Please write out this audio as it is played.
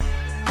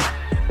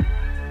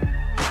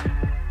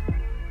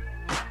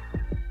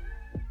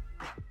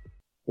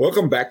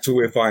Welcome back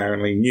to If I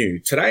Only Knew.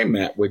 Today,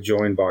 Matt, we're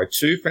joined by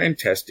two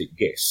fantastic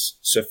guests,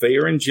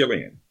 Sophia and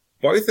Gillian,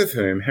 both of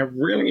whom have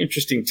really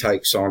interesting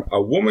takes on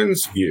a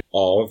woman's view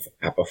of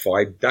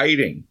appified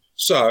dating.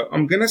 So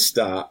I'm going to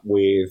start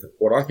with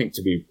what I think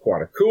to be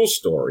quite a cool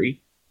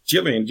story.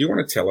 Gillian, do you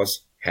want to tell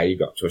us how you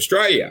got to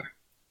Australia?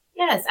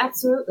 Yes,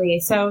 absolutely.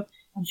 So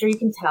I'm sure you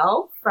can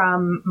tell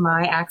from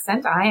my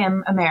accent, I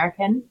am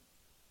American.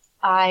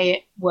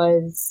 I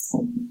was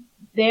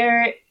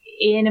there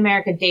in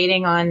America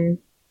dating on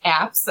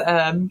apps.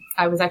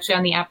 I was actually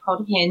on the app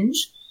called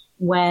Hinge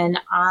when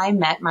I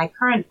met my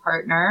current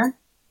partner,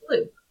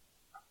 Luke,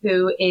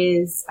 who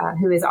is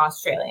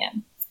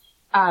Australian.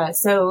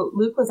 So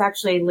Luke was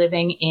actually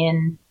living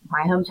in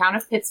my hometown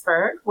of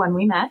Pittsburgh when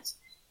we met.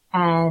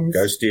 And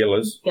Go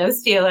Steelers. Go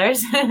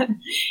Steelers.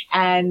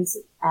 And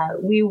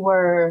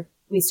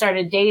we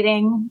started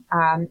dating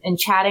and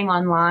chatting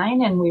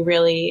online, and we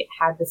really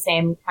had the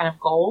same kind of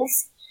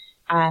goals.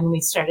 And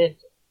we started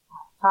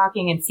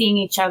talking and seeing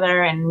each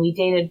other, and we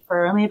dated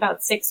for only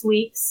about 6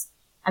 weeks.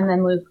 And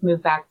then Luke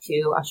moved back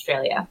to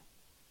Australia.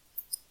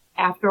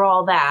 After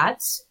all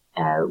that,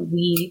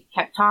 we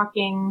kept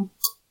talking,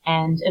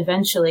 and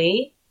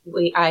eventually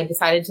I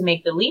decided to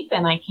make the leap,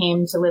 and I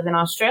came to live in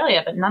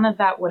Australia. But none of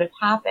that would have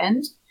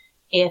happened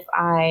if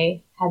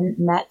I hadn't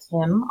met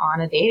him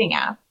on a dating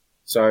app.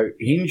 So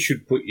Hinge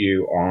should put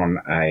you on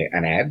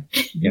an ad.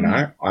 You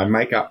know, I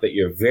make up that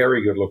you're a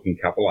very good-looking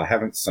couple. I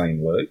haven't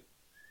seen Luke.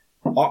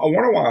 I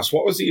want to ask,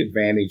 what was the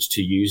advantage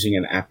to using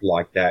an app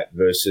like that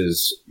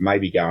versus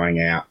maybe going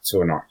out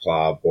to a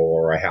nightclub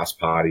or a house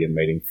party and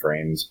meeting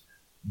friends?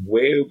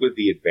 Where were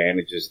the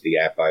advantages of the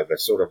app over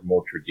sort of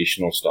more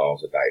traditional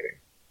styles of dating?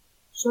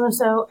 Sure.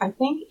 So I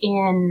think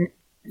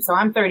so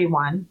I'm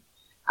 31.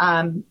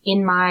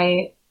 In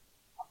my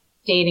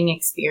dating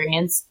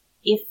experience,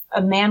 if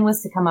a man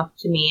was to come up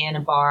to me in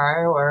a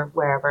bar or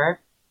wherever,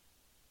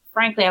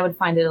 frankly, I would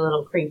find it a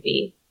little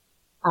creepy.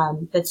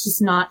 That's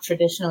just not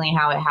traditionally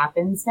how it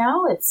happens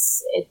now.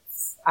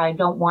 I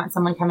don't want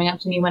someone coming up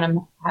to me when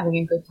I'm having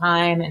a good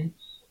time.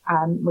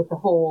 And with the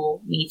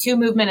whole Me Too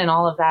movement and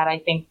all of that, I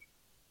think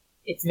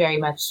it's very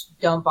much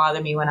don't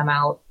bother me when I'm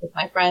out with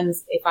my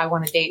friends. If I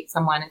want to date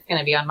someone, it's going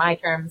to be on my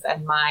terms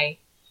and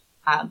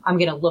I'm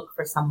going to look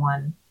for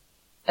someone.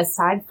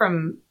 Aside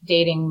from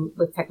dating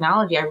with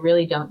technology, I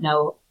really don't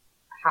know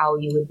how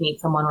you would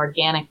meet someone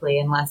organically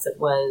unless it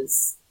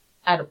was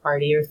at a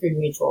party or through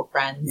mutual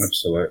friends.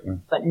 Absolutely.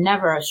 But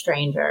never a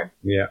stranger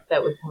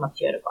that would come up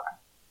to you at a bar.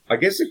 I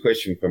guess the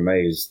question for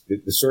me is,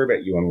 the story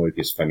about you and Luke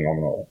is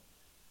phenomenal.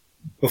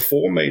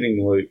 Before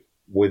meeting Luke,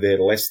 were there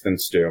less than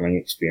sterling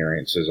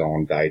experiences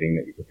on dating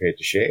that you're prepared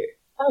to share?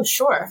 Oh,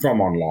 sure. From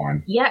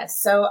online? Yes.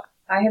 So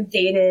I have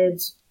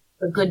dated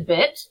a good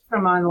bit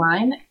from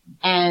online,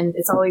 and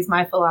it's always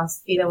my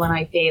philosophy that when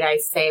I date, I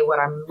say what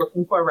I'm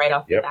looking for right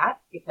off the bat,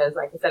 because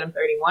like I said, I'm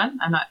 31.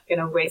 I'm not going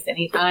to waste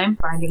any time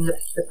finding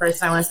the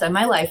person I want to spend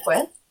my life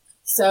with.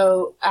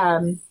 So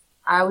I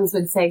always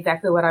would say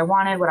exactly what I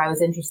wanted, what I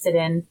was interested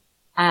in,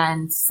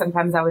 and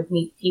sometimes I would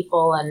meet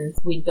people and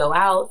we'd go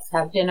out,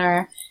 have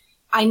dinner.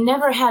 I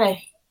never had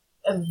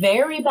a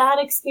very bad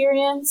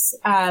experience.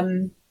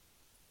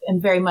 And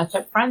very much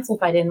upfront. So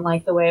if I didn't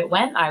like the way it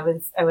went, I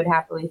would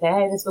happily say,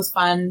 hey, this was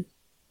fun.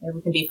 Maybe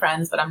we can be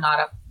friends, but I'm not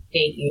up to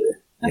date you.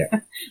 Yeah.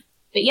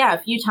 But yeah, a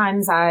few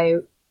times I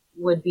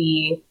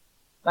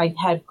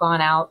had gone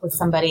out with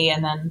somebody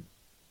and then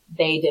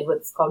they did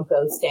what's called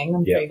ghosting.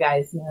 I'm sure you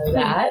guys know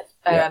that.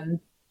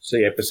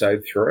 See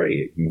episode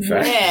 3, in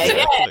fact.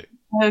 Yeah.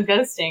 No,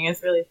 ghosting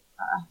is really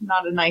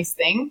not a nice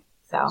thing.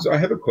 So I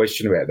have a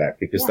question about that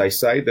because they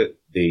say that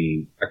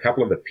a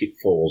couple of the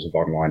pitfalls of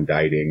online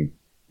dating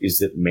is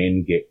that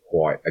men get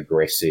quite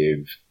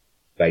aggressive.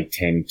 They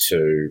tend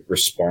to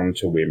respond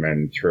to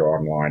women through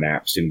online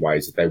apps in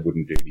ways that they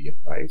wouldn't do to your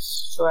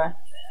face. Sure.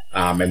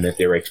 And that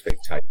their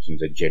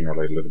expectations are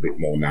generally a little bit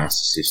more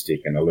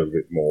narcissistic and a little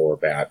bit more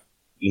about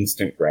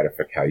instant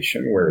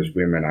gratification, whereas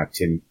women are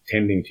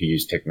tending to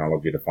use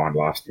technology to find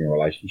lasting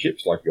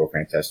relationships, like your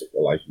fantastic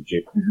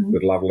relationship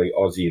with lovely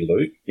Aussie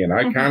Luke. You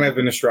know, can't have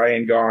an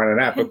Australian guy on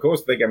an app. Of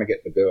course they're going to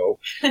get the girl.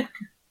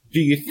 Do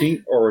you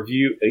think, or have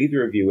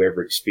either of you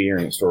ever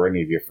experienced, or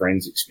any of your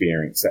friends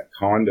experienced, that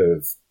kind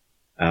of,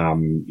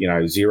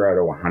 0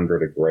 to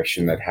 100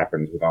 aggression that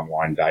happens with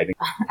online dating?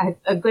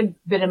 A good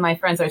bit of my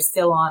friends are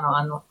still on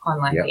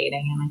online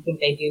dating, and I think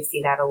they do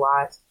see that a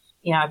lot.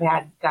 You know, I've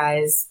had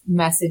guys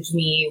message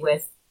me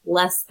with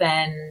less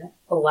than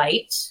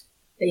polite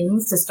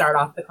things to start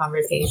off the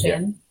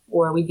conversation,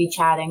 or we'd be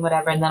chatting,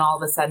 whatever, and then all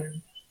of a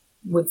sudden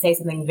would say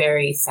something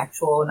very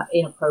sexual and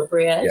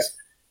inappropriate.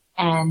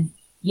 And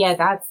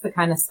that's the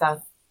kind of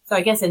stuff. So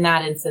I guess in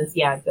that instance,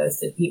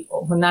 ghosted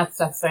people. When that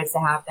stuff starts to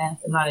happen,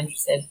 I'm not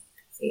interested.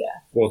 So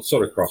Well, it's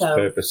sort of cross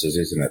purposes,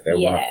 isn't it? They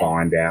want to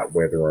find out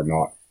whether or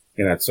not,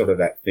 it's sort of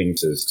that thing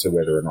as to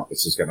whether or not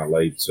this is going to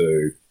lead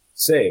to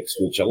sex,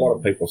 which a lot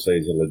of people see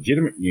as a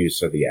legitimate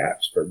use of the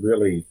apps, but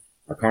really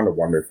I kind of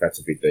wonder if that's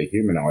a bit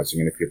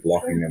dehumanizing, and if you're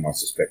blocking them, I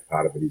suspect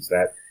part of it is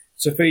that.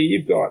 Sophia,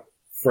 you've got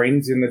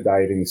friends in the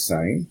dating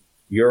scene.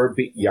 You're a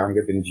bit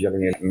younger than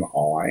Gillian and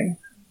I.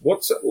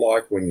 What's it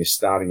like when you're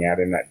starting out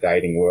in that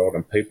dating world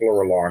and people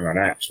are relying on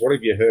apps? What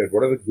have you heard?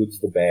 What are the goods,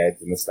 the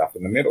bads, and the stuff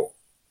in the middle?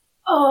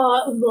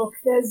 Oh, look,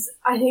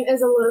 I think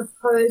there's a lot of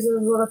pros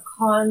and a lot of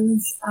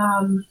cons.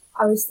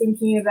 I was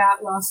thinking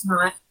about last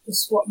night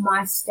just what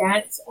my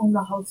stance on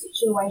the whole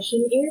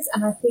situation is,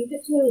 and I think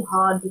it's really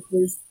hard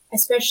because,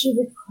 especially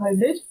with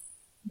COVID,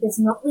 there's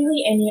not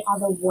really any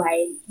other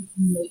way you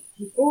can meet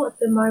people at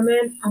the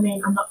moment. I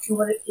mean, I'm not sure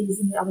what it is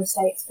in the other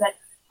states, but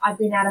I've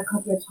been out a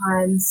couple of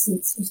times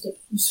since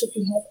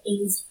restrictions have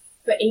eased.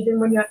 But even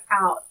when you're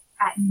out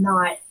at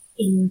night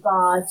in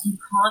bars, you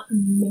can't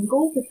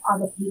mingle with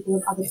other people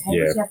at other tables.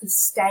 Yeah. You have to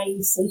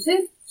stay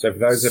seated. So for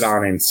those that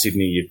aren't in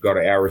Sydney,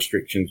 our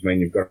restrictions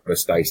mean you've got to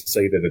stay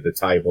seated at the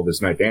table.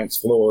 There's no dance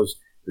floors.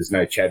 There's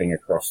no chatting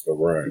across the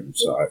room.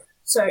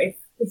 So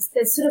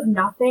there's sort of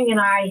nothing, and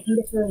I think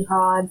it's really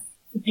hard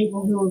for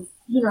people who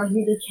are,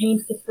 really keen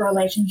to get for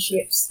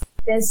relationships.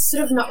 There's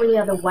sort of not really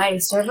other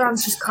ways. So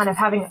everyone's just kind of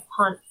having a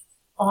punt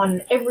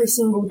on every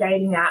single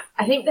dating app.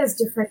 I think there's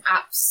different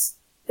apps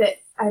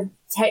that are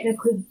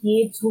technically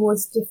geared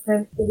towards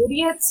different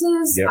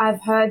audiences. Yep.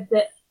 I've heard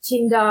that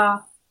Tinder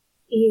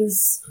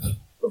is,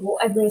 well,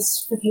 at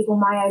least for people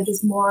my age,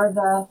 is more of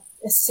a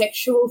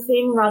sexual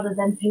thing rather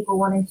than people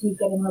wanting to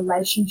get in a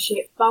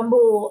relationship.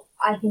 Bumble,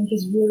 I think,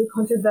 is really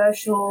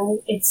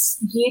controversial. It's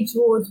geared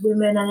towards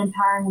women and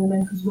empowering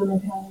women because women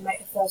can only make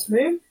the first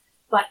move.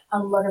 But a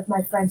lot of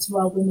my friends who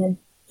are women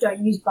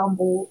don't use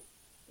Bumble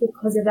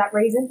because of that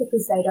reason,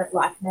 because they don't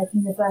like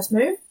making the first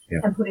move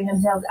and putting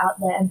themselves out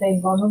there and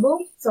being vulnerable.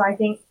 So I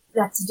think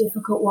that's a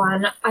difficult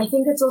one. I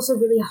think it's also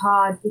really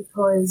hard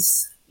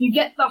because you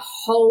get the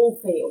whole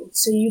field.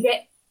 So you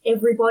get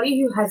everybody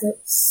who has a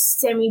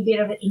semi-bit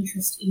of an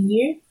interest in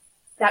you.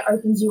 That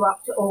opens you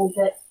up to all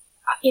the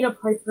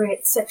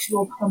inappropriate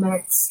sexual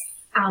comments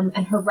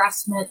and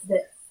harassment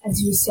that,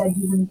 as you said,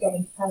 you wouldn't get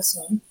in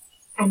person.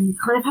 And you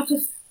kind of have to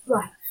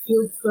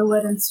field through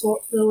it and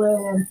sort through it,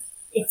 and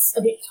it's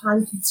a bit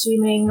time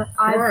consuming.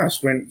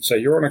 So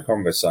you're on a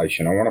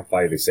conversation. I want to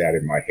play this out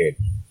in my head.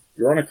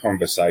 You're on a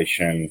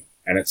conversation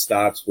and it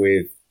starts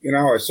with,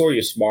 I saw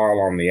you smile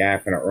on the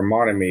app and it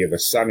reminded me of a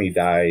sunny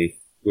day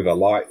with a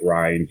light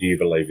rain. Do you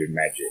believe in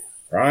magic?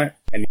 Right?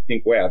 And you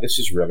think, wow, this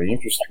is really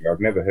interesting. I've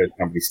never heard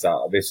somebody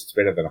start like this. It's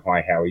better than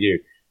hi, how are you?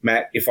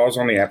 Matt, if I was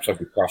on the apps, I'd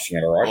be crushing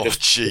it, all right? Oh,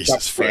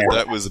 Jesus, Fred,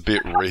 that was a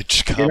bit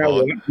rich. Come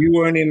on. You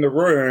weren't in the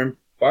room.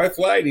 Both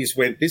ladies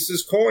went, this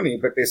is corny,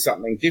 but there's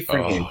something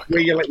different here. Where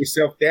you let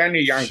yourself down,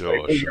 you young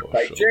people, you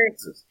take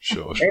chances.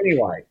 Sure.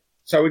 Anyway,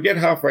 so we get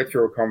halfway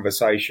through a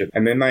conversation,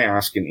 and then they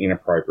ask an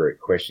inappropriate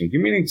question. Give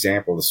me an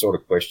example of the sort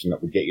of question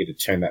that would get you to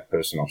turn that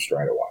person off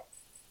straight away.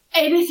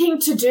 Anything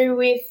to do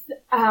with,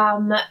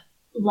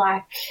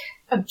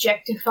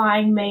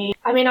 objectifying me.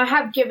 I mean, I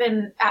have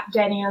given app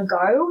dating a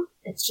go.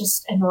 It's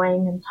just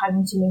annoying and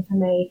time-consuming for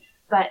me,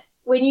 but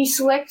when you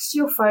select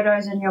your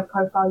photos and your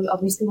profile, you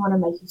obviously want to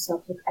make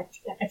yourself look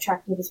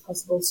attractive as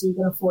possible, so you're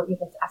going to flaunt your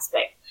best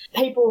aspect.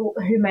 People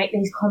who make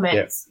these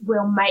comments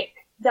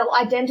they'll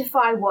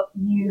identify what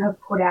you have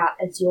put out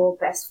as your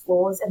best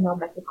flaws, and they'll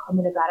make a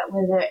comment about it,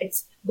 whether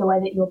it's the way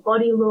that your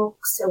body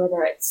looks or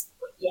whether it's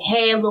what your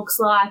hair looks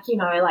like,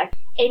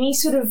 any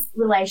sort of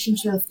relation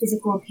to your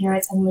physical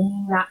appearance and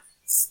linking that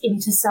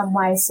into some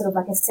way, sort of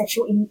like a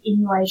sexual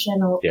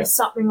innuation or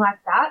something like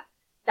that.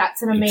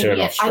 That's an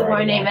immediate. I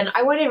won't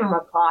even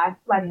reply.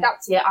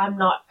 That's it. I'm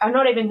not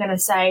even going to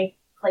say,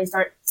 please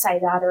don't say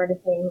that or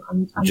anything.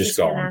 I'm just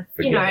going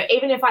to,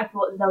 even if I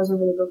thought that there was a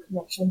really good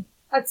connection,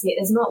 that's it.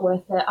 It's not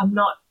worth it. I'm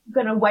not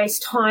going to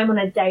waste time on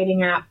a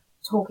dating app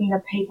talking to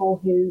people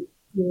who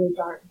really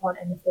don't want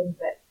anything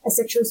but a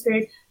sexual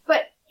experience.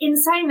 But in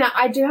saying that,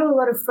 I do have a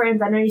lot of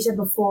friends. I know you said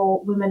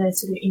before women are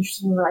sort of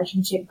interested in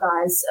relationship,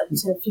 guys,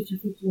 to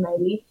 50-50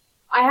 maybe.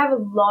 I have a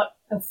lot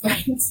of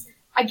friends,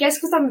 I guess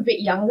because I'm a bit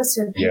younger,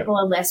 so people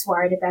are less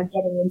worried about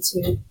getting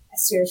into a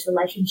serious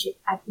relationship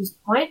at this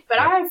point. But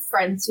I have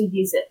friends who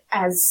use it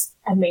as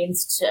a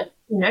means to,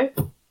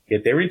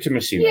 get their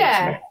intimacy.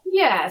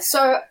 Yeah.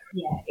 So,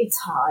 it's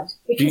hard.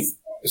 Because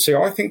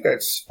I think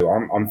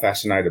I'm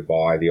fascinated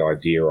by the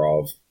idea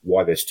of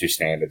why there's two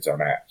standards on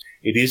apps.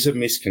 It is a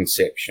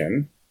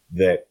misconception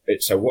that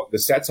the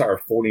stats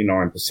are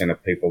 49%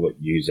 of people that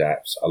use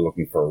apps are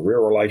looking for a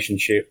real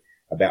relationship.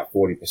 About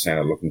 40%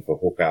 are looking for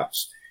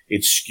hookups.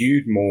 It's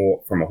skewed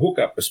more from a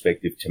hookup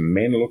perspective to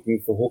men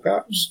looking for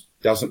hookups.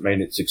 Doesn't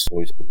mean it's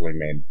exclusively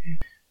men.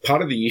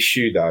 Part of the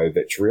issue, though,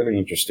 that's really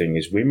interesting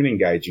is women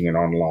engaging in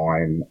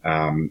online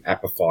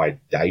appified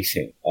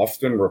dating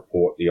often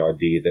report the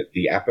idea that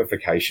the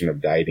appification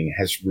of dating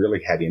has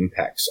really had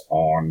impacts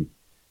on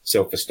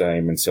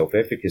self-esteem and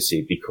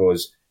self-efficacy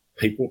because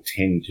people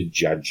tend to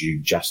judge you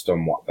just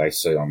on what they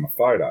see on the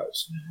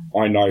photos. Mm-hmm.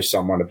 I know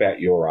someone about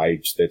your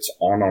age that's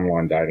on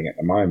online dating at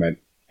the moment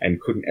and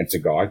it's a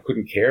guy,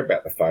 couldn't care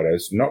about the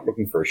photos, not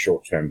looking for a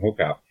short-term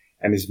hookup,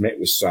 and is met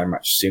with so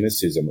much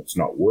cynicism it's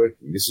not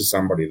working. This is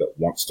somebody that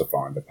wants to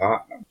find a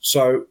partner.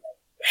 So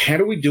how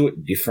do we do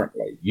it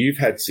differently? You've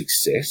had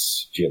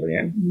success,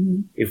 Gillian.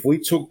 Mm-hmm. If we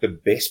took the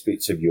best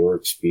bits of your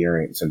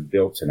experience and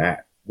built an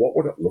app, what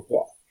would it look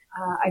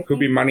like? Could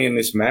be money in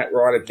this, Matt.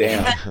 Write it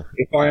down.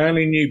 If I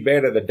only knew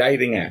better, the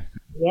dating app.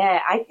 Yeah,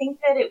 I think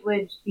that it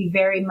would be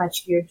very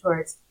much geared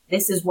towards,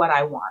 this is what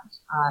I want.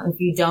 If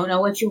you don't know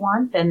what you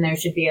want, then there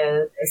should be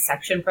a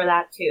section for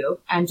that too.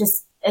 And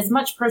just as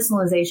much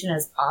personalization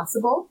as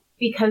possible,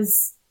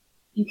 because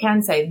you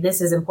can say, this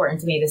is important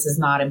to me, this is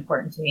not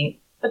important to me.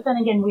 But then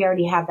again, we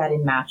already have that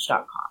in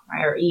Match.com,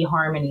 right? Or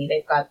eHarmony.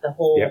 They've got the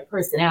whole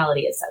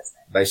personality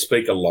assessment. They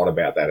speak a lot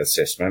about that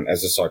assessment.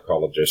 As a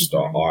psychologist,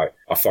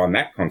 I find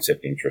that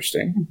concept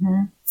interesting.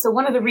 Mm-hmm. So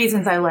one of the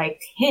reasons I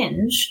liked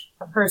Hinge,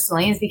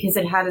 personally, is because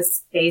it had a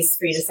space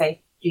for you to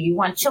say, do you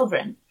want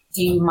children?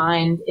 Do you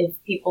mind if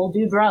people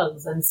do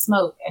drugs and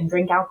smoke and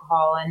drink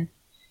alcohol?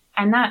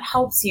 And that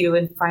helps you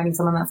in finding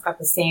someone that's got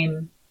the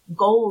same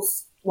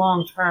goals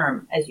long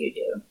term as you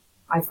do.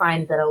 I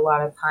find that a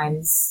lot of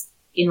times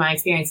in my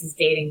experiences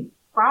dating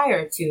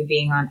prior to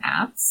being on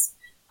apps,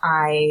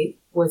 I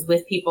was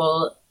with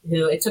people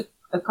who it took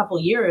a couple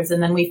years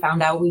and then we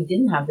found out we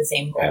didn't have the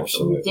same goals.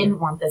 Absolutely. We didn't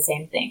want the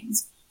same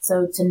things.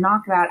 So to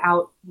knock that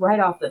out right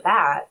off the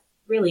bat,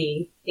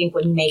 really think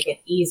would make it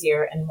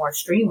easier and more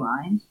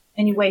streamlined,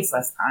 and you waste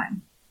less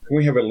time. Can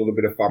we have a little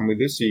bit of fun with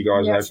this? Are you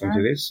guys open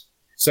to this?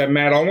 So,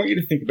 Matt, I want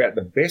you to think about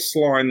the best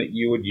line that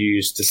you would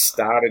use to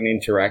start an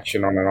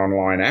interaction on an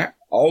online app.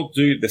 I'll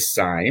do the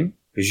same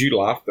because you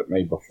laughed at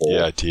me before.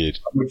 Yeah, I did.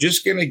 We're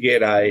just going to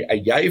get a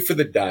yay for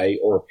the day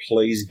or a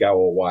please go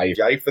away.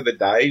 Yay for the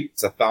day,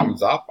 it's a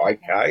thumbs up,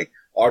 okay.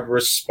 I'd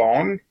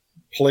respond.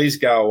 Please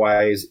go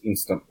away is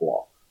instant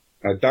block.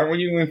 I don't want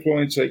you to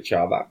influence each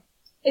other.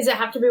 Does it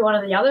have to be one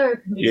or the other? Or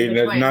can be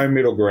there's no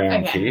middle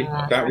ground here.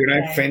 We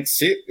don't fence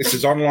sit. This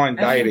is online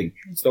dating.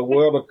 It's the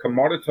world of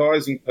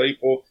commoditizing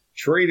people,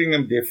 treating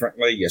them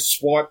differently. You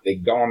swipe, they're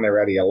gone, they're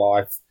out of your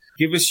life.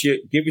 Give us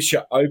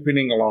your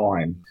opening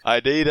line. I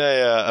need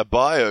a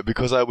bio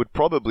because I would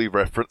probably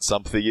reference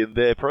something in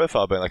their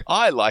profile being like,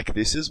 I like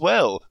this as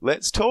well.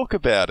 Let's talk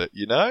about it,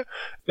 you know?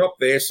 Stop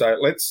there. So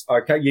is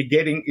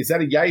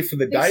that a yay for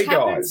the day, guys? This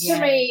happens to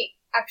me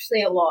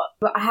actually a lot.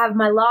 I have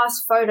my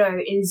last photo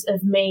is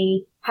of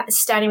me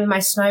standing with my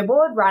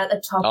snowboard right at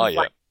the top of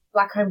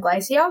Blackcomb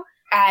Glacier.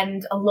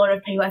 And a lot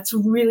of people, it's a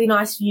really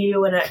nice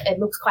view and it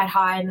looks quite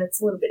high and it's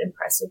a little bit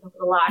impressive, not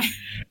gonna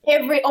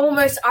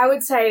lie. I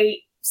would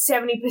say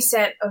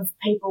 70% of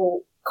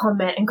people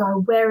comment and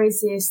go, where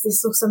is this?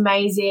 This looks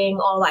amazing.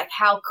 Or like,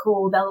 how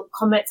cool. They'll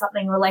comment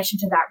something in relation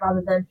to that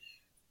rather than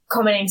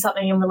commenting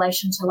something in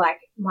relation to like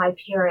my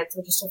appearance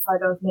or just a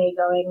photo of me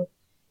going,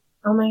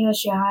 oh my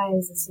gosh, your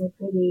eyes are so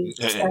pretty.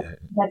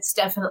 That's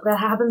definitely, that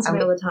happens to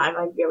me all the time.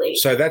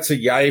 So that's a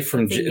yay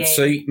from,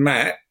 see,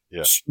 Matt,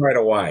 straight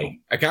away.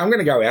 Okay, I'm going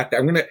to go out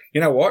there.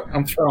 You know what?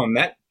 I'm throwing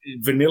that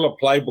vanilla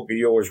playbook of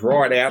yours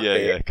right out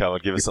there. Yeah, come on,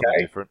 give us something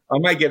different. I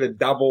may get a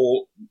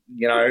double,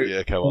 come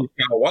on.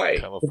 Go away.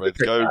 Come on, friends.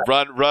 Go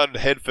run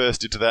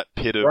headfirst into that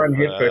pit of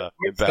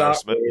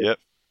embarrassment. Yep.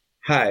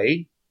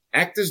 Hey,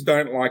 actors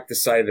don't like to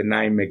say the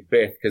name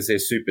Macbeth because they're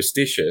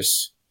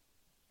superstitious.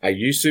 Are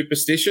you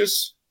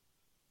superstitious?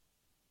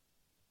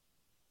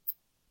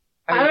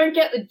 I don't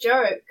get the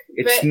joke.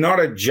 It's not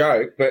a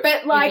joke, but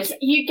like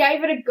you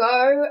gave it a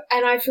go,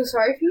 and I feel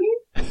sorry for you.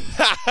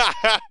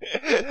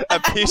 A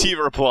pity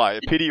reply.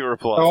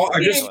 Oh,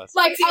 I'll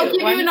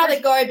give you another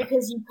go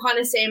because you kind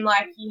of seem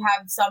like you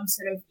have some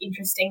sort of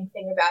interesting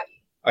thing about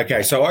you.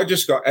 Okay, so I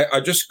just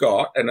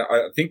got, and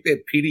I think they're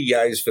pity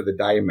yays for the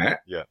day,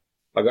 Matt. Yeah,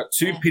 I got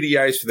 2 pity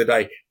yays for the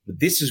day, but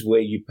this is where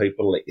you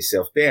people let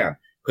yourself down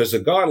because a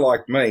guy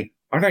like me,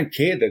 I don't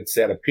care that it's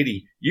out of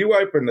pity. You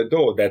open the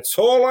door. That's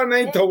all I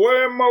need to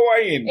worm my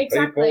way in,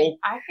 people.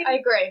 I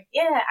agree.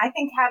 Yeah, I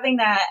think having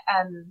that,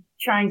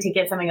 trying to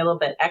get something a little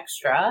bit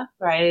extra,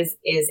 right, is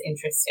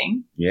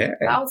interesting. Yeah.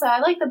 But also, I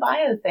like the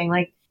bio thing.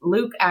 Like,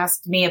 Luke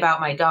asked me about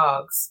my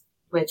dogs,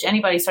 which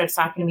anybody starts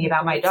talking to me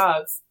about my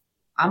dogs,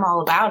 I'm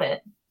all about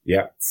it.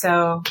 Yeah.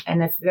 So,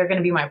 and if they're going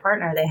to be my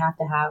partner, they have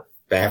to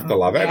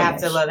love animals. They have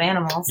to love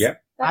animals.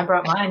 Yep. I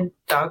brought mine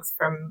dogs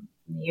from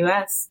the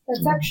US.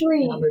 That's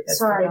actually,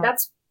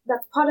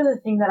 that's part of the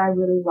thing that I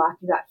really like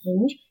about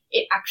Hinge.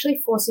 It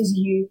actually forces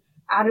you,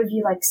 out of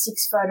your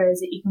 6 photos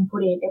that you can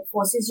put in, it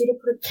forces you to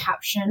put a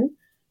caption.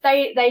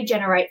 They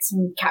generate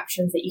some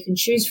captions that you can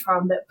choose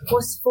from, but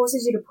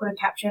forces you to put a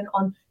caption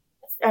on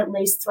at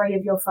least 3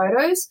 of your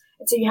photos.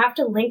 And so you have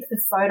to link the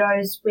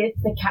photos with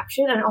the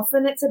caption, and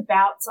often it's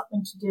about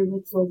something to do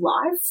with your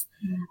life.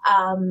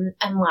 And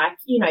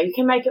you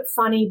can make it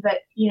funny, but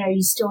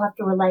you still have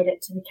to relate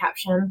it to the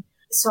caption.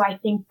 So I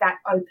think that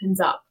opens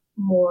up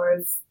more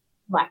of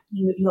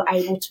you're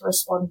able to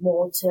respond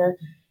more to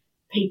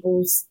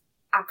people's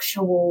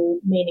actual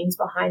meanings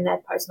behind their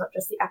posts, not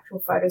just the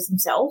actual photos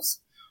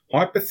themselves.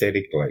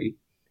 Hypothetically,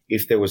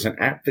 if there was an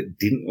app that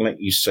didn't let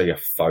you see a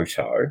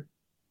photo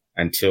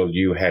until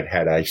you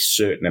had a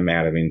certain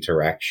amount of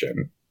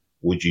interaction,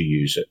 would you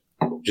use it?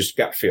 Just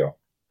gut feel.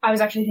 I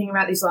was actually thinking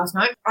about this last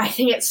night. I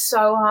think it's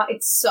so hard.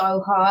 It's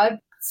so hard.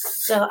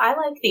 So I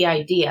like the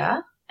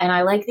idea. And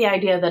I like the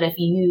idea that if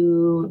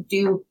you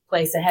do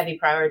place a heavy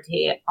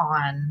priority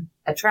on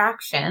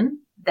attraction,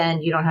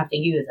 then you don't have to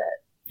use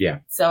it. Yeah.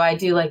 So I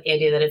do like the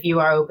idea that if you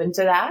are open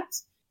to that,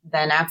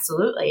 then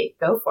absolutely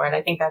go for it.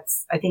 I think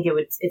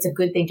it's a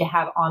good thing to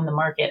have on the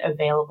market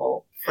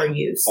available for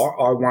use.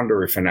 I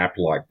wonder if an app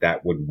like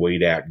that would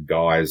weed out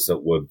guys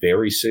that were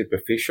very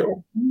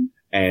superficial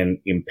and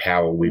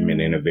empower women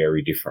in a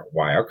very different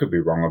way. I could be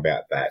wrong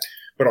about that.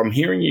 But I'm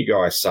hearing you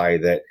guys say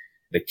that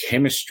the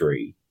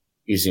chemistry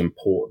is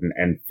important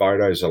and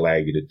photos allow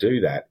you to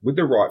do that. With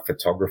the right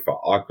photographer,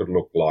 I could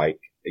look like,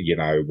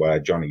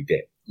 Johnny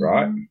Depp,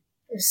 right?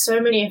 There's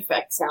so many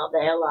effects out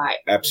there, like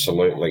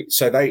absolutely.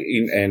 So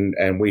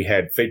and we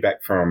had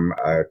feedback from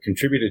a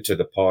contributor to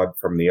the pod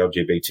from the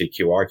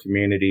LGBTQI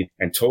community,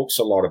 and talks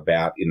a lot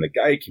about in the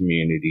gay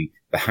community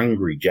the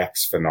hungry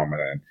jacks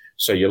phenomenon.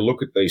 So you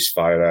look at these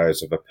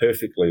photos of a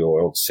perfectly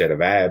oiled set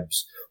of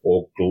abs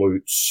or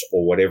glutes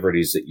or whatever it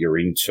is that you're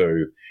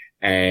into,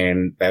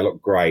 and they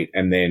look great.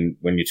 And then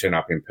when you turn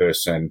up in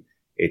person,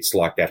 it's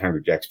like that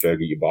Hungry Jack's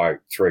burger you buy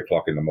at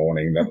 3:00 in the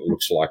morning that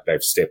looks like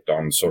they've stepped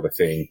on, sort of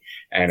thing.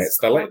 And it's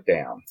the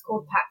letdown. It's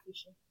called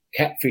catfishing.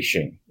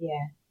 Catfishing.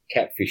 Yeah.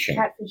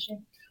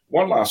 Catfishing.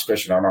 One last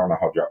question. I don't want to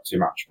hold you up too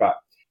much, but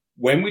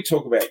when we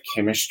talk about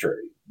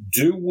chemistry,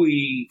 do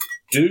we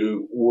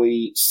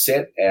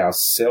set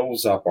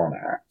ourselves up on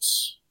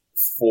apps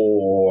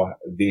for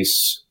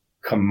this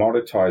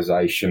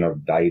commoditization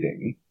of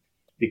dating?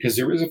 Because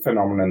there is a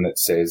phenomenon that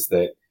says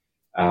that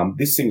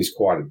this thing is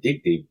quite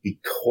addictive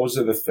because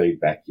of the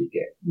feedback you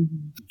get.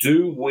 Mm-hmm.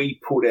 Do we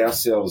put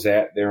ourselves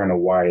out there in a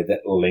way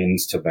that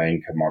lends to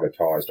being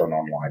commoditized on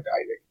online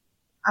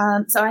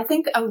dating? So I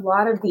think a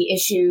lot of the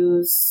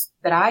issues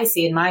that I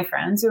see in my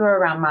friends who are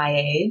around my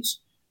age,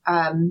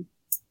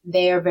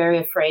 they are very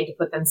afraid to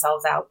put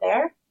themselves out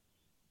there.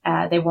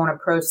 They won't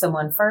approach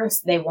someone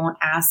first. They won't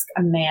ask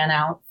a man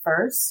out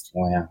first.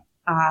 Wow.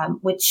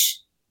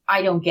 Which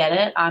I don't get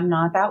it. I'm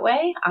not that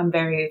way. I'm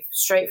very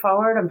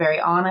straightforward. I'm very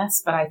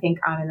honest, but I think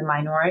I'm in the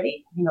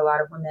minority. I think a lot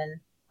of women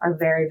are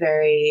very,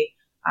 very,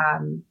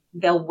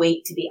 they'll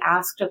wait to be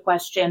asked a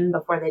question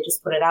before they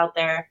just put it out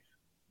there.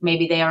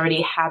 Maybe they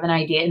already have an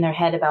idea in their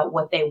head about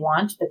what they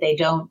want, but they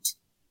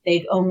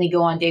only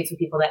go on dates with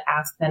people that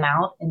ask them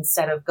out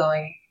instead of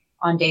going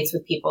on dates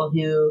with people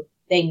who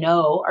they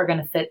know are going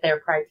to fit their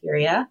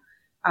criteria.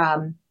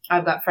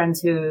 I've got friends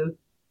who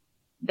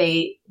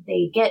they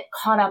get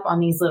caught up on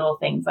these little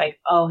things like,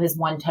 oh, his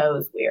one toe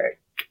is weird.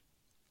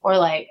 Or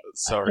like,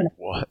 sorry,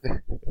 what?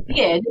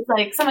 Yeah, just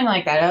like something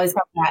like that. I always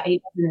got that.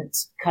 He doesn't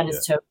cut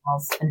his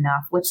toenails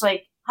enough, which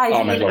like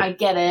hygiene, I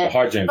get it.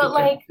 Hygiene, but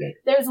like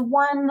there's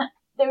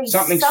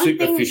some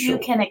things you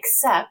can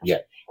accept.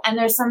 Yeah. And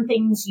there's some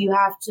things you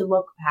have to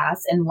look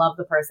past and love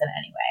the person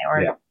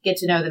anyway, or get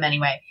to know them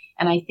anyway.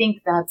 And I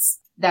think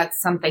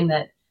that's something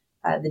that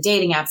the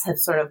dating apps have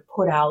sort of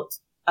put out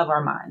of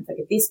our minds. Like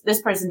if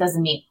this person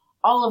doesn't meet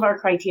all of our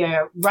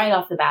criteria right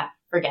off the bat,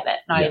 forget it.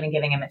 Not even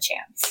giving him a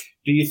chance.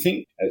 Do you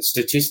think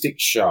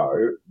statistics show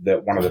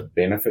that one of the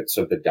benefits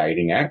of the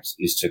dating apps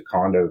is to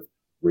kind of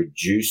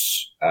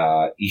reduce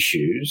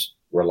issues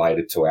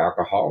related to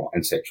alcohol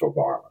and sexual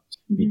violence?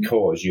 Mm-hmm.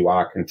 Because you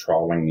are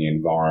controlling the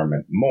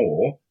environment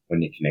more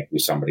when you connect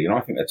with somebody. And I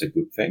think that's a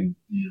good thing.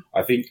 Mm-hmm.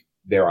 I think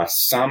there are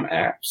some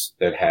apps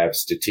that have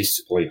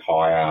statistically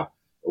higher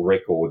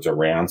records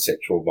around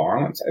sexual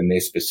violence, and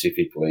they're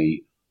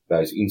specifically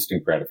those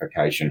instant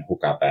gratification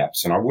hookup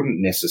apps. And I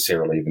wouldn't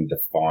necessarily even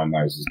define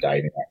those as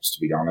dating apps, to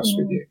be honest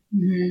with you.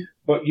 Mm-hmm.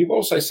 But you've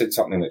also said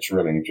something that's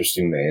really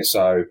interesting there.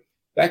 So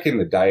back in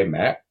the day,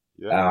 Matt,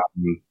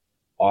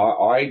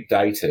 I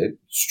dated,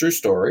 it's a true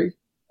story,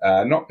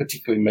 not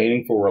particularly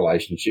meaningful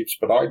relationships,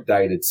 but I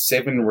dated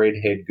 7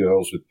 redhead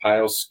girls with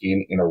pale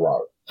skin in a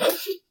row.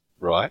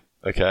 Right.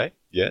 Okay.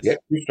 Yes. Yeah,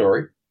 true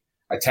story.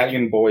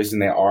 Italian boys in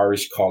their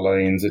Irish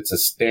colonies. It's a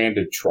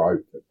standard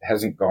trope. It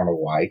hasn't gone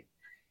away.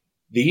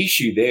 The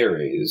issue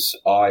there is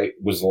I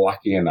was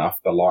lucky enough,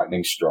 the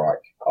lightning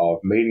strike, of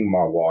meeting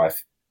my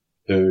wife,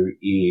 who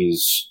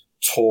is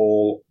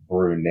tall,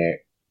 brunette,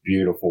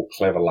 beautiful,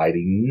 clever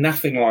lady,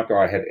 nothing like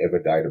I had ever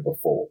dated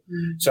before.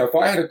 So if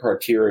I had a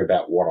criteria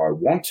about what I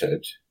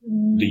wanted,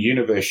 the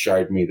universe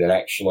showed me that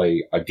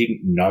actually I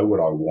didn't know what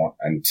I want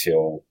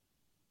until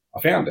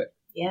I found it.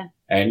 Yeah.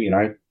 And,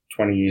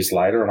 20 years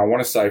later, and I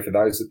want to say for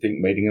those that think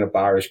meeting in a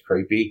bar is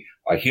creepy,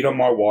 I hit on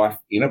my wife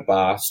in a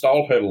bar,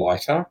 stole her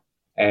lighter,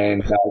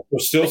 and will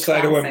still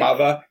say to her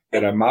mother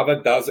that her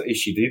mother does it.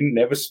 She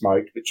never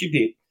smoked, but she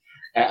did.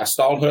 I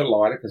stole her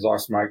lighter because I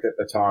smoked at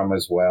the time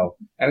as well.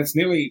 And it's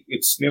nearly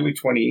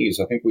 20 years.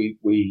 I think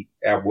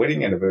our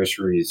wedding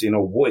anniversary is in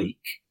a week.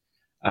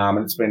 And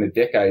it's been a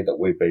decade that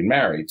we've been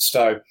married.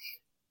 So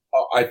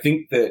I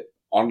think that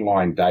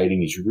online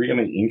dating is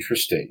really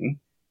interesting.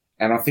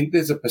 And I think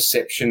there's a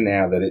perception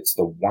now that it's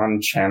the one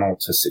channel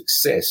to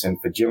success.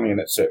 And for Gillian,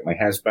 it certainly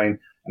has been.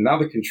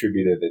 Another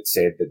contributor that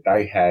said that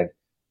they had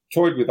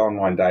toyed with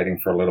online dating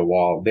for a little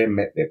while, then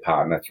met their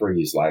partner. 3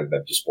 years later,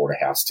 they've just bought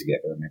a house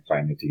together and they're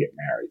planning to get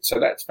married. So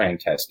that's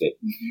fantastic.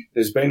 Mm-hmm.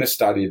 There's been a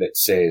study that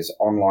says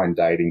online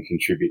dating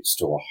contributes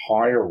to a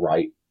higher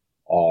rate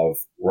of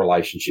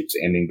relationships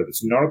ending, but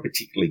it's not a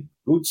particularly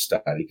good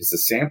study because the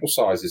sample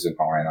size isn't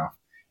high enough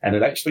and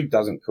it actually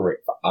doesn't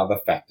correct for other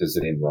factors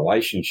that end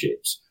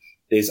relationships.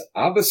 There's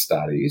other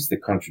studies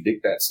that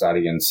contradict that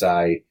study and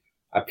say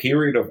a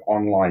period of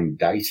online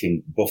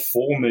dating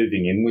before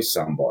moving in with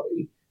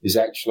somebody is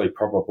actually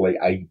probably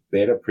a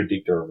better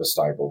predictor of a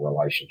stable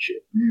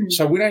relationship. Mm.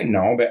 So we don't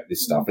know about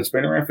this stuff. It's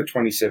been around for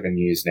 27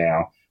 years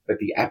now, but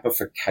the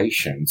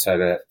appification, so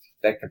that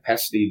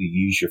capacity to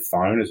use your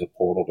phone as a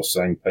portal to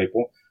seeing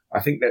people,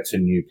 I think that's a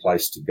new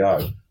place to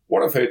go.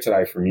 What I've heard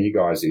today from you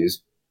guys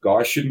is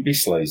guys shouldn't be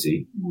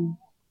sleazy. Mm.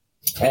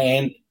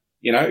 And,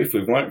 you know, if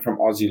we've learned from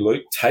Aussie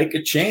Luke, take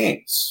a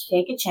chance.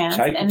 Take a chance.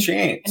 Take a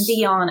chance. And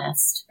be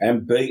honest.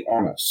 And be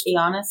honest. Be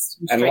honest.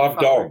 And love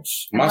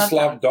dogs. Must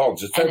love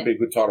dogs. It's that'd be a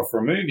good title for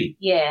a movie.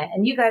 Yeah.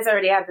 And you guys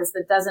already have this.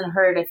 That doesn't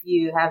hurt if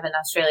you have an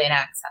Australian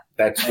accent.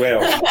 That's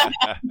well.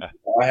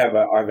 I have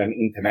an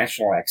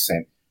international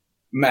accent.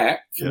 Matt,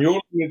 from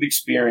your lived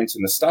experience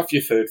and the stuff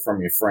you've heard from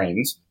your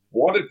friends,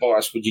 what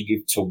advice would you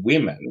give to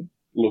women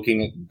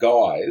looking at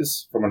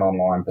guys from an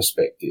online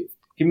perspective?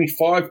 Give me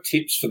 5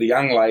 tips for the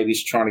young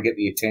ladies trying to get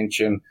the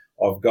attention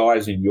of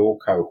guys in your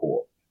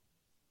cohort.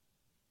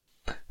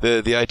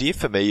 The idea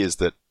for me is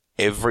that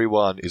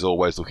everyone is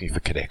always looking for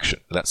connection.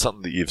 And that's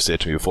something that you've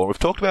said to me before. We've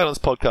talked about it on this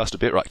podcast a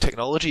bit, right?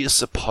 Technology is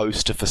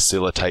supposed to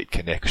facilitate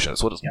connection.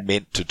 It's what it's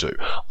meant to do.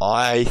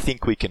 I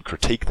think we can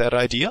critique that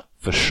idea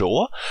for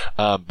sure,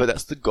 but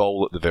that's the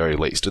goal at the very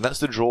least. And that's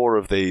the draw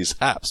of these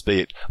apps,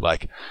 be it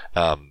like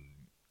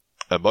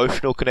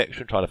emotional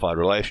connection, trying to find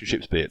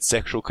relationships, be it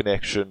sexual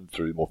connection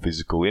through more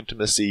physical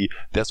intimacy.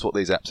 That's what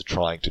these apps are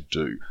trying to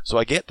do. So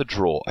I get the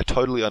draw. I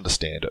totally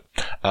understand it.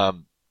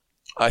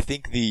 I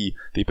think the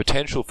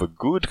potential for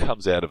good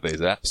comes out of these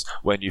apps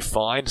when you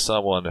find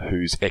someone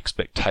whose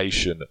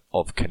expectation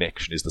of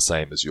connection is the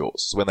same as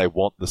yours, so when they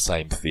want the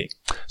same thing.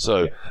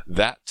 So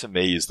that to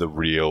me is the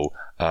real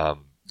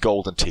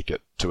golden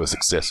ticket to a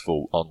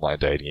successful online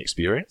dating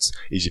experience,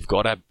 is you've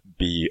got to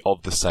be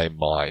of the same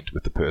mind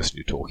with the person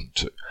you're talking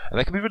to. And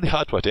that can be really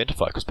hard to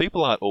identify because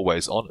people aren't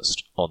always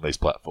honest on these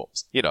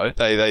platforms. You know,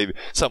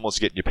 someone wants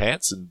to get in your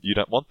pants and you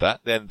don't want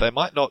that, then they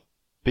might not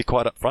be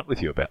quite upfront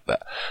with you about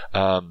that.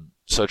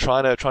 So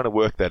trying to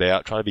work that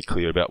out, trying to be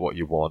clear about what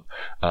you want,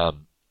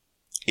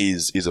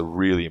 is a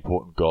really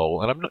important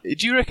goal. And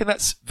do you reckon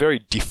that's very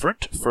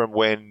different from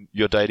when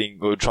you're dating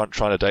or trying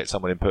to date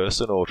someone in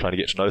person or trying to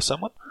get to know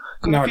someone?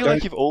 No, I feel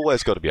like you've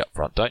always got to be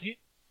upfront, don't you?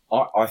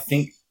 I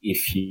think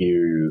if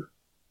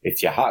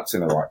your heart's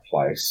in the right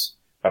place,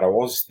 but I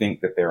always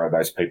think that there are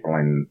those people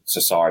in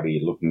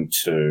society looking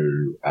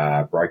to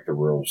break the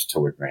rules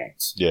to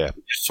advance. Yeah.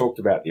 We just talked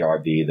about the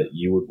idea that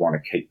you would want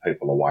to keep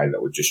people away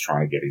that were just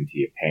trying to get into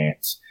your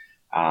pants.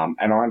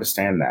 And I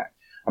understand that.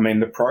 I mean,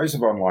 the pros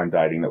of online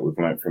dating that we've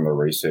learned from the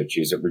research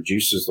is it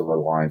reduces the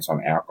reliance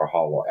on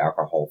alcohol or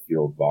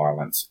alcohol-fueled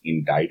violence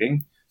in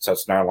dating. So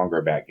it's no longer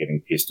about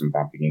getting pissed and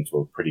bumping into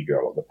a pretty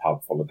girl at the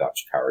pub full of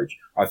Dutch courage.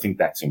 I think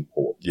that's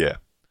important. Yeah.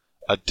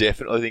 I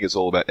definitely think it's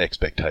all about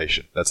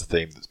expectation. That's the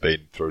theme that's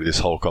been through this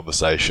whole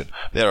conversation.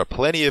 There are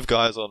plenty of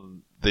guys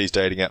on these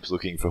dating apps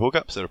looking for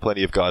hookups. There are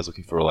plenty of guys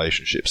looking for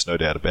relationships, no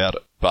doubt about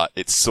it. But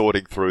it's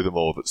sorting through them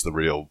all that's the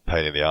real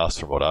pain in the ass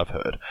from what I've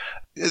heard.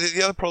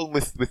 The other problem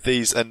with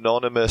these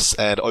anonymous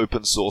and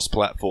open source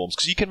platforms,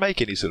 because you can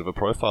make any sort of a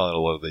profile in a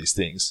lot of these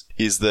things,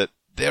 is that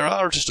there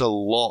are just a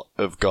lot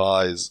of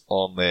guys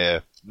on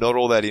there not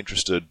all that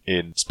interested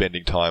in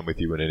spending time with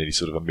you in any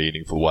sort of a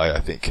meaningful way, I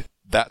think.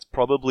 That's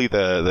probably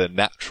the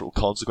natural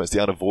consequence,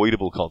 the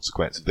unavoidable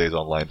consequence of these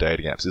online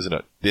dating apps, isn't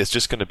it? There's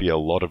just going to be a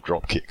lot of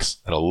drop kicks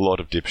and a lot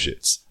of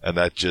dipshits. And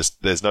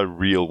there's no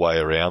real way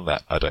around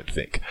that, I don't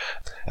think.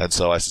 And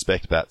so I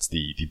suspect that's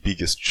the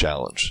biggest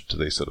challenge to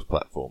these sort of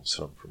platforms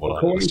from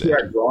what I understand.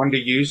 According to our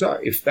Grindr user,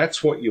 if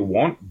that's what you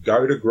want,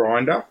 go to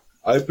Grindr,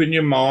 open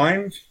your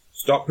mind,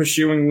 stop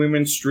pursuing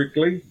women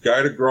strictly,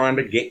 go to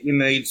Grindr, get your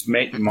needs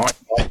met. You might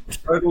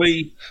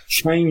totally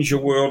change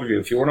your worldview.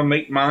 If you want a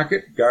meat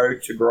market, go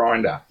to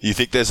Grindr. You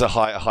think there's a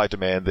high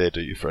demand there,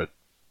 do you, Fred?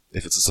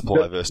 If it's a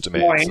supply versus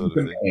demand sort of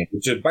thing.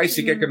 It's a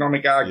basic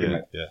economic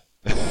argument.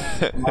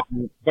 Yeah.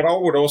 But I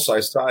would also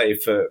say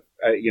for,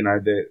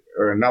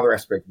 another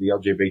aspect of the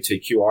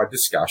LGBTQI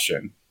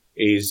discussion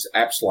is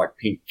apps like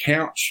Pink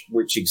Couch,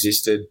 which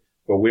existed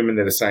for women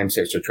that are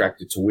same-sex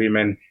attracted to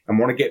women and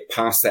want to get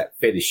past that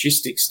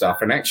fetishistic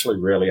stuff and actually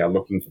really are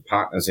looking for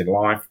partners in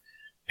life.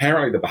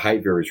 Apparently the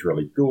behavior is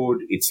really good.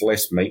 It's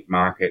less meat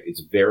market.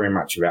 It's very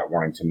much about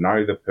wanting to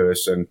know the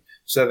person.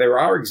 So there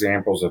are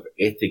examples of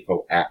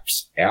ethical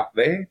apps out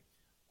there.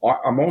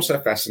 I'm also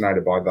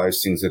fascinated by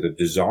those things that are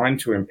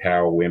designed to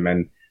empower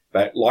women,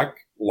 but like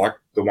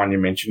the one you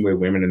mentioned where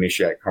women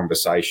initiate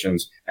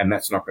conversations, and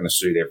that's not going to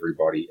suit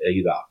everybody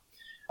either.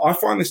 I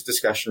find this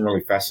discussion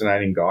really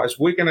fascinating, guys.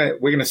 We're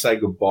gonna say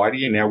goodbye to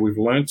you now. We've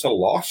learnt a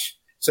lot.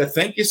 So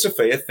thank you,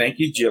 Sophia. Thank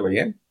you,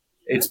 Gillian.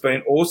 It's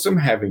been awesome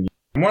having you.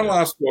 And one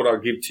last thought I'll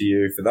give to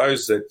you, for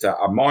those that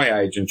are my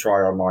age and try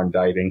online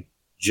dating,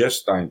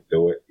 just don't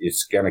do it.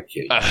 It's going to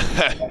kill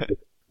you.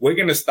 We're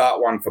going to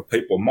start one for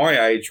people my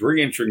age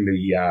re-entering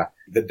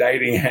the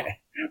dating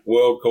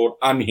world called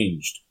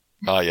Unhinged.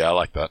 Oh, yeah, I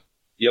like that.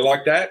 You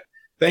like that?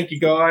 Thank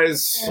you,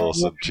 guys.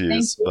 Awesome.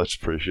 Cheers. Much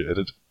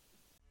appreciated.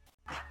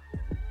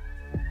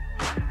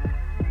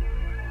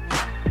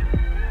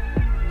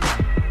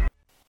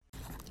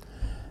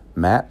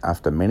 Matt,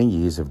 after many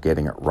years of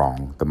getting it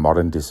wrong, the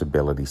modern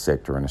disability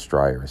sector in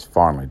Australia is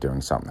finally doing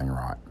something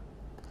right.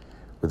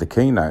 With the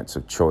keynotes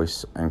of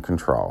choice and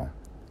control,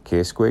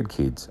 Care Squared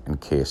Kids and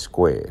Care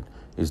Squared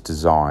is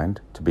designed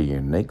to be a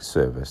unique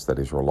service that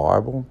is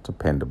reliable,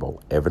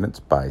 dependable,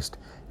 evidence-based,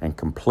 and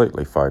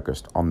completely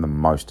focused on the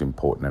most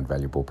important and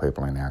valuable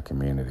people in our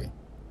community.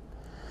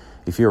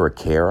 If you're a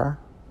carer,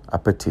 a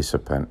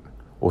participant,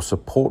 or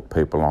support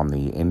people on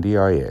the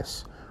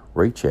NDIS,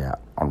 reach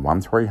out on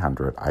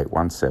 1300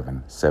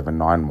 817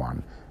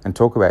 791 and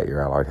talk about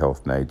your allied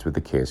health needs with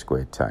the Care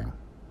Squared team.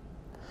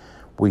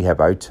 We have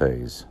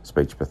OTs,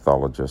 speech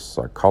pathologists,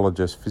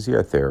 psychologists,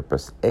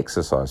 physiotherapists,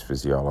 exercise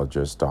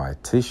physiologists,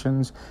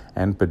 dietitians,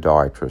 and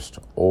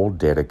podiatrists, all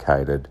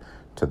dedicated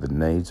to the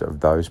needs of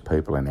those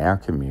people in our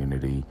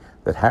community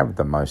that have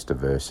the most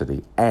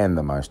diversity and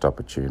the most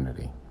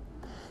opportunity.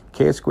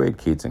 Care Squared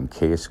Kids and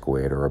Care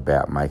Squared are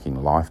about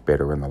making life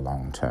better in the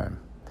long term.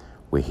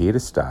 We're here to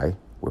stay,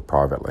 we're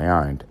privately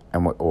owned,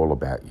 and we're all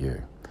about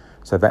you.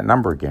 So that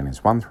number again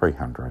is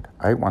 1300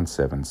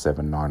 817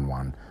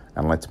 791,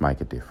 and let's make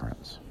a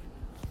difference.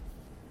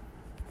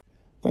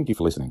 Thank you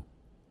for listening.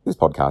 This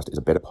podcast is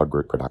a Better Pod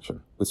Group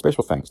production, with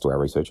special thanks to our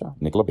researcher,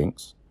 Nicola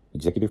Binks,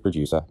 executive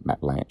producer,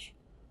 Matt Blanche,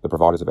 the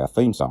providers of our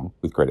theme song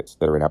with credits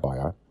that are in our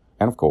bio,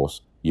 and of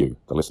course, you,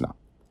 the listener.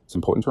 It's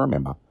important to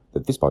remember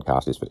that this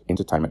podcast is for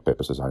entertainment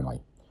purposes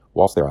only.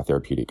 Whilst there are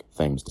therapeutic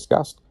themes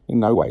discussed, in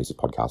no way is this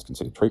podcast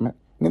considered treatment,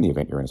 and in the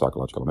event you're in a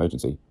psychological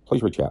emergency,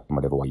 please reach out in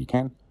whatever way you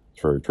can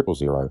through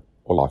 000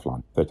 or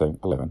Lifeline 13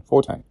 11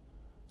 14.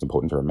 It's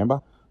important to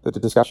remember that the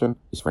discussion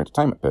is for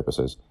entertainment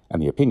purposes,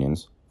 and the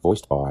opinions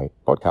voiced by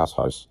podcast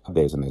hosts are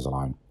theirs and theirs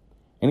alone.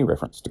 Any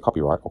reference to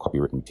copyright or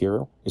copywritten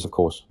material is, of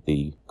course,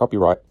 the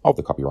copyright of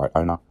the copyright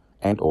owner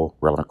and or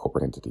relevant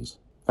corporate entities.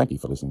 Thank you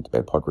for listening to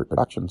Better Pod Group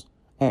Productions,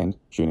 and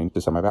tune in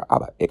to some of our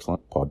other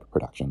excellent pod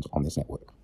productions on this network.